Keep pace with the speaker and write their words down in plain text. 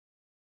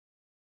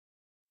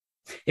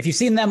If you've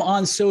seen them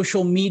on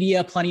social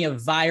media, plenty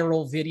of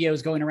viral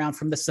videos going around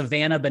from the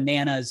Savannah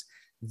Bananas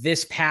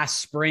this past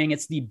spring.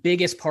 It's the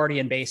biggest party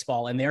in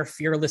baseball, and their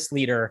fearless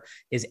leader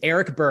is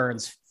Eric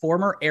Byrnes,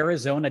 former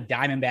Arizona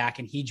Diamondback,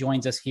 and he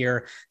joins us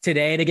here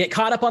today to get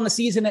caught up on the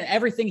season and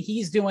everything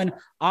he's doing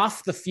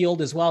off the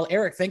field as well.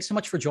 Eric, thanks so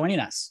much for joining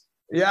us.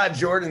 Yeah,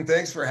 Jordan,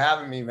 thanks for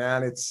having me,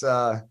 man. It's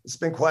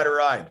been quite a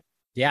ride.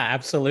 Yeah,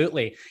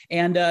 absolutely.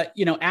 And,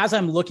 as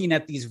I'm looking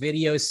at these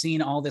videos,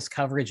 seeing all this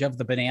coverage of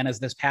the Bananas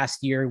this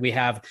past year, we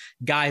have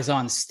guys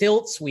on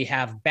stilts, we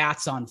have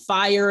bats on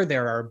fire,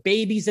 there are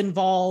babies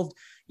involved,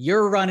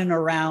 you're running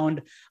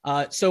around.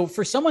 So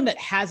for someone that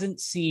hasn't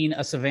seen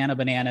a Savannah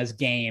Bananas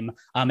game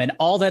and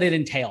all that it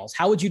entails,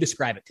 how would you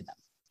describe it to them?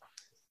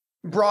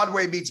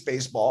 Broadway beats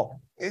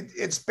baseball.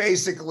 It's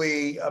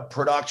basically a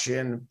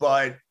production,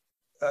 but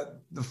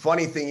the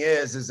funny thing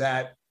is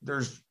that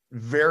there's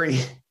very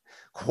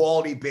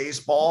quality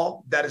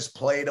baseball that is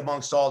played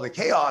amongst all the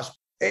chaos.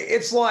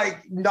 It's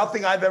like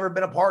nothing I've ever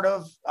been a part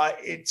of.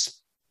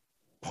 It's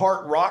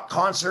part rock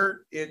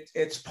concert.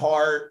 It's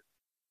part,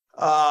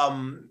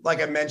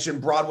 like I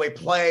mentioned, Broadway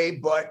play,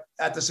 but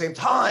at the same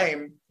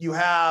time, you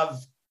have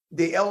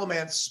the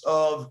elements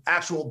of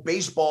actual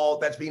baseball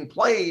that's being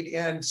played.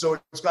 And so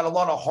it's got a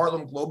lot of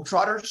Harlem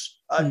Globetrotters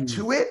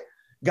to it.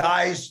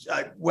 Guys,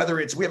 whether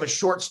it's, we have a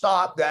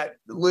shortstop that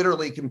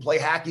literally can play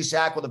hacky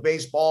sack with a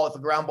baseball if the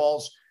ground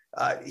ball's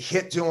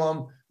hit to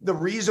him. The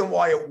reason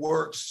why it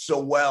works so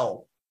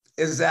well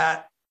is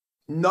that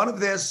none of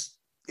this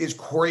is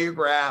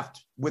choreographed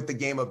with the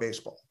game of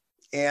baseball.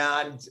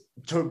 And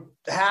to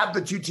have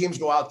the two teams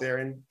go out there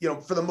and,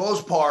 for the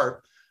most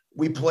part,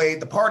 we played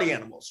the party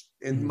animals,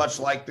 and much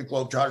like the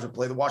Globetrotters would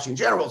play the Washington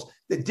Generals.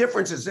 The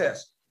difference is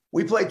this: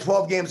 we played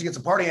 12 games against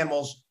the party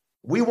animals.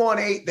 We won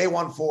 8, they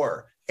won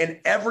 4. And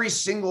every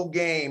single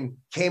game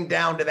came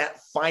down to that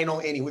final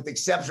inning, with the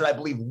exception, I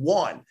believe,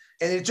 1.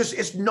 And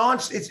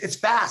it's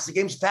fast. The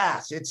game's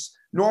fast. It's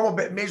normal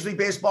Major League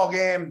Baseball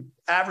game.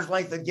 Average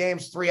length of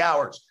game's 3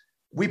 hours.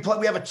 We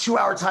have a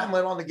 2-hour time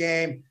limit on the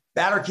game.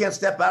 Batter can't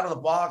step out of the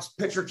box.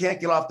 Pitcher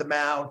can't get off the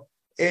mound.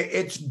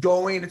 It's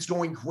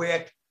going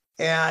quick.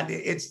 And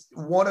it's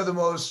one of the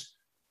most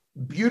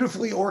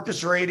beautifully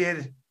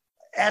orchestrated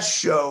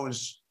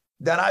shows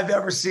that I've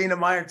ever seen in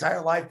my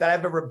entire life, that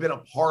I've ever been a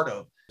part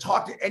of.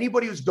 Talk to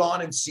anybody who's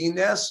gone and seen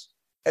this,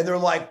 and they're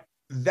like,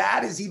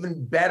 that is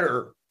even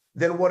better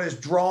than what has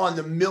drawn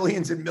the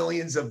millions and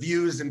millions of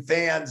views and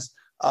fans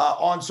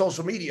on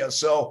social media.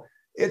 So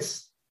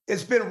it's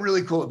been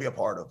really cool to be a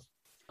part of.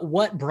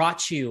 What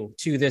brought you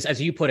to this,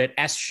 as you put it,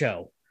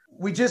 show?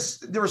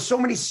 There were so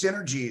many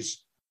synergies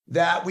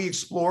that we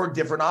explored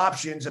different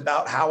options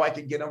about how I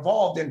could get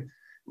involved. And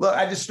look,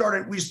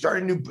 we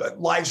started a new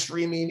live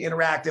streaming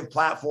interactive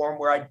platform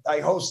where I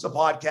host the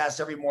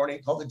podcast every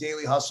morning called The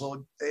Daily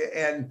Hustle.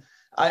 And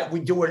I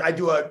do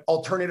an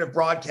alternative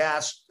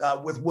broadcast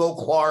with Will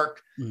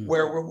Clark,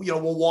 where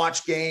we'll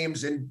watch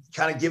games and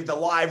kind of give the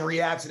live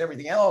reacts and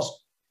everything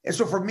else. And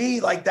so for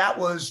me, like, that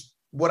was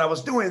what I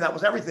was doing. That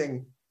was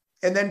everything.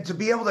 And then to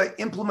be able to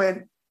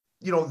implement,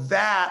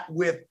 that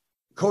with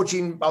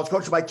coaching, I was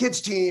coaching my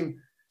kids' team.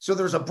 So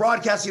there's a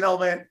broadcasting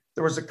element,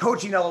 there was a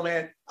coaching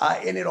element,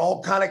 and it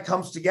all kind of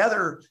comes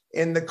together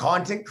in the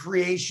content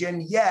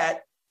creation.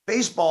 Yet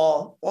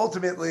baseball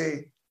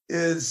ultimately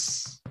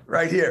is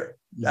right here.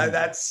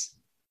 That's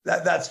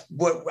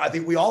what I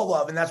think we all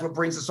love, and that's what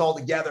brings us all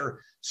together.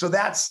 So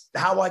that's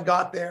how I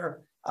got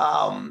there.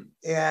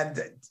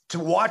 And to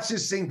watch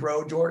this thing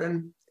grow,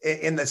 Jordan,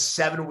 in the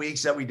 7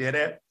 weeks that we did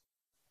it,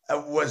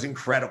 was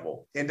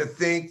incredible. And to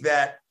think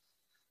that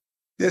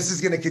this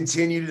is going to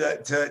continue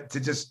to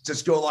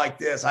just go like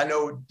this. I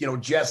know,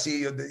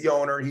 Jesse, the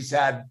owner, he's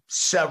had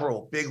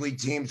several big league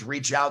teams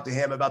reach out to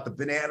him about the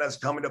Bananas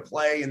coming to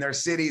play in their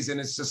cities. And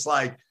it's just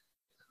like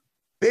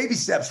baby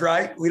steps,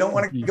 right? We don't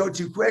want to go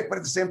too quick, but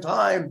at the same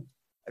time,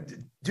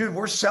 dude,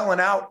 we're selling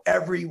out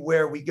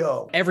everywhere we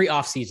go. Every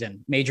offseason,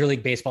 Major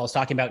League Baseball is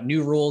talking about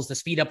new rules to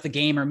speed up the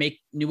game or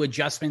make new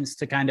adjustments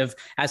to kind of,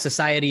 as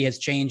society has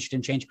changed.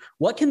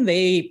 What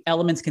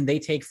elements can they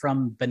take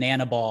from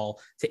Banana Ball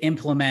to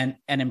implement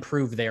and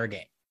improve their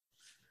game?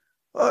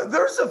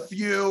 There's a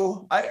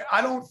few.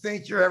 I don't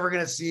think you're ever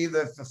going to see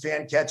the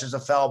fan catches a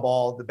foul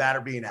ball, the batter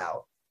being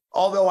out.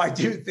 Although I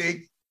do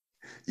think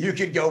you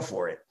could go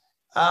for it.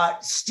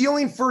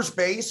 Stealing first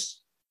base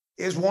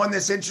is one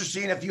that's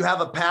interesting. If you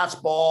have a pass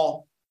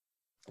ball,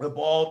 the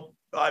ball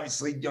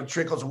obviously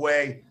trickles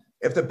away.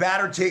 If the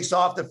batter takes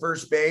off the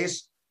first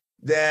base,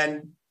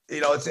 then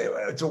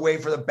it's a way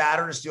for the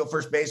batter to steal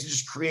first base. It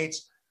just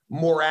creates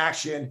more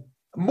action.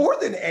 More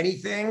than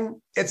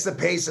anything, it's the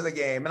pace of the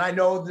game. And I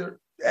know the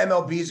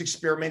MLB is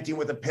experimenting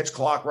with a pitch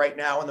clock right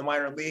now in the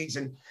minor leagues,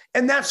 and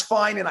that's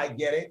fine, and I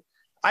get it.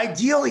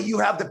 Ideally, you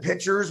have the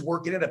pitchers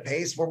working at a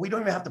pace where we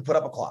don't even have to put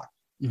up a clock.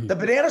 The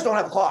Bananas don't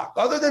have a clock,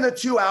 other than the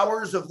 2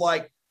 hours of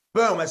like,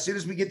 boom, as soon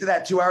as we get to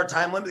that 2-hour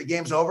time limit, the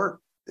game's over.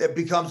 It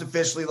becomes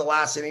officially the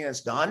last inning and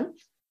it's done.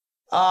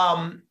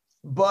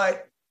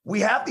 But we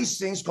have these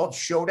things called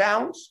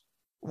showdowns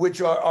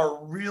which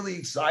are really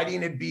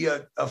exciting. It'd be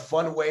a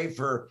fun way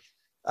for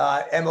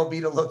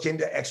MLB to look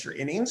into extra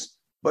innings.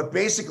 But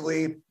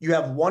basically, you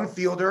have one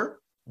fielder,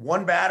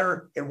 one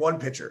batter, and one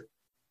pitcher.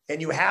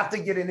 And you have to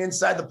get an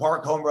inside the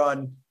park home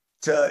run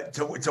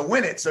to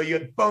win it. So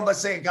you boom, let's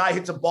say a guy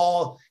hits a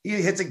ball,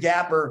 he hits a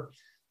gapper.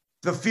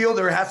 The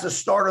fielder has to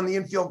start on the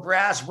infield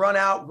grass, run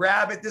out,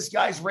 grab it. This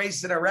guy's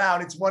racing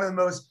around. It's one of the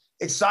most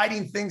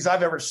exciting things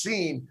I've ever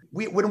seen.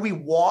 When we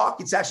walk,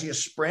 it's actually a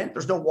sprint.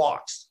 There's no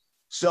walks.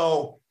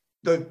 So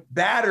the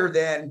batter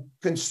then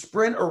can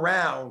sprint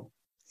around,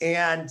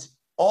 and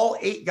all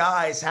 8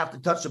 guys have to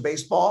touch the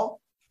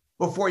baseball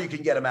before you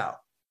can get them out.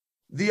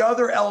 The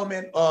other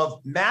element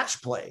of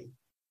match play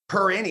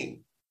per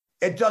inning,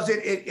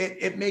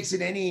 it makes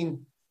an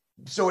inning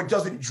so it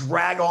doesn't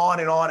drag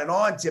on and on and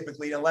on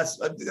typically, unless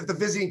if the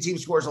visiting team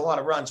scores a lot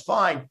of runs,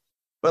 fine.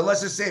 But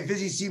let's just say a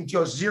visiting team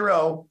goes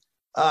 0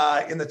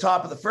 in the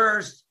top of the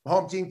first,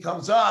 home team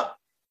comes up,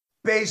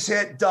 base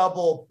hit,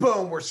 double,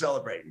 boom, we're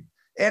celebrating.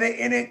 And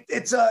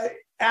it's a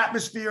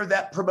atmosphere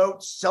that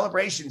promotes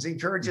celebrations,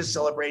 encourages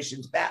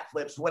celebrations, bat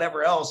flips,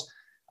 whatever else.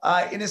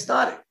 And it's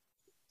not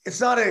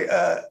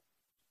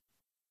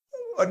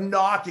a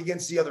knock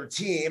against the other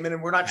team.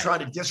 And we're not trying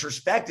to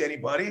disrespect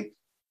anybody.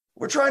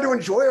 We're trying to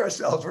enjoy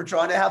ourselves. We're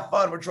trying to have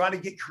fun. We're trying to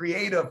get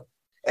creative.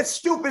 It's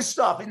stupid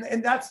stuff.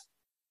 And that's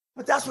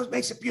what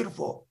makes it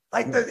beautiful.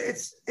 Like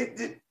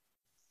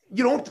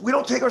we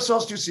don't take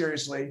ourselves too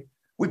seriously.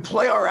 We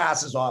play our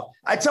asses off.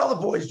 I tell the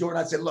boys,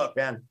 Jordan, I say, look,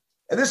 man,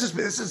 and this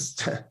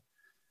is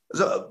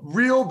a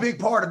real big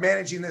part of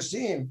managing this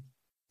team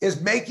is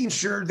making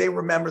sure they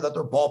remember that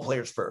they're ball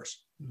players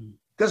first.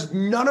 Because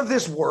none of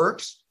this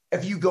works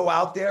if you go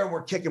out there and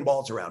we're kicking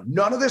balls around.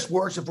 None of this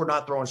works if we're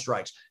not throwing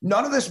strikes.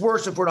 None of this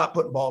works if we're not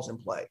putting balls in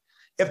play.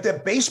 If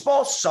the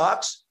baseball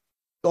sucks,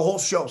 the whole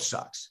show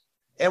sucks.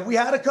 And we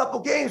had a couple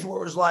games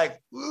where it was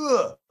like,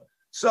 ugh.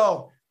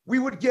 So we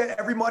would get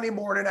every Monday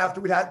morning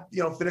after we'd had,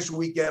 finished the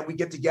weekend, we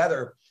get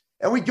together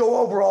and we go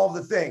over all of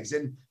the things.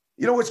 And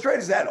what's great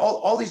is that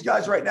all these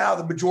guys right now,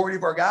 the majority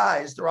of our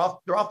guys, they're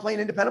off playing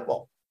independent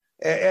ball.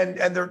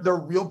 And they're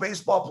real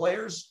baseball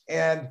players,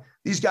 and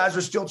these guys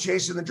are still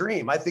chasing the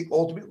dream. I think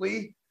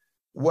ultimately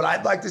what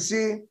I'd like to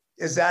see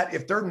is that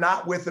if they're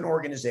not with an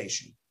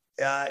organization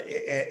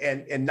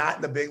and not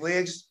in the big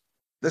leagues,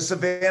 the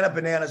Savannah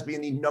Bananas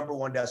being the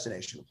 #1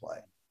 destination to play.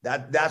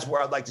 That's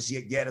where I'd like to see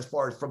it get as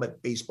far as from a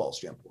baseball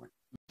standpoint.